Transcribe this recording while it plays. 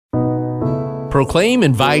Proclaim,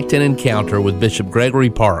 Invite, and Encounter with Bishop Gregory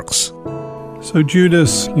Parkes. So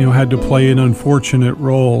Judas, had to play an unfortunate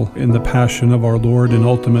role in the passion of our Lord and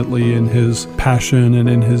ultimately in his passion and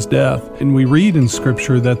in his death. And we read in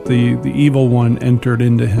Scripture that the evil one entered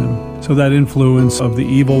into him. So that influence of the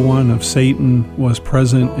evil one, of Satan, was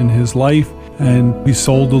present in his life. And he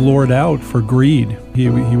sold the Lord out for greed. He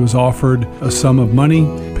was offered a sum of money,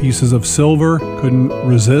 pieces of silver, couldn't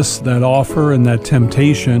resist that offer and that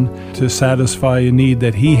temptation to satisfy a need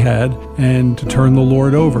that he had and to turn the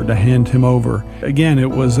Lord over, to hand him over. Again,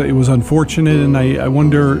 it was unfortunate, and I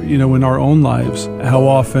wonder, in our own lives, how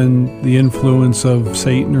often the influence of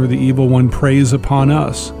Satan or the evil one preys upon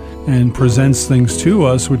us and presents things to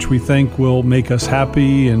us which we think will make us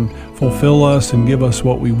happy and fulfill us and give us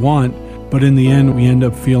what we want. But in the end, we end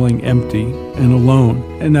up feeling empty and alone.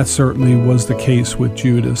 And that certainly was the case with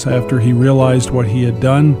Judas. After he realized what he had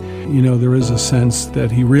done, there is a sense that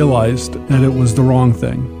he realized that it was the wrong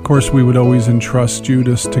thing. Of course, we would always entrust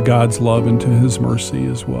Judas to God's love and to his mercy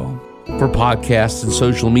as well. For podcasts and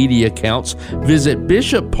social media accounts, visit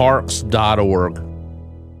bishopparkes.org.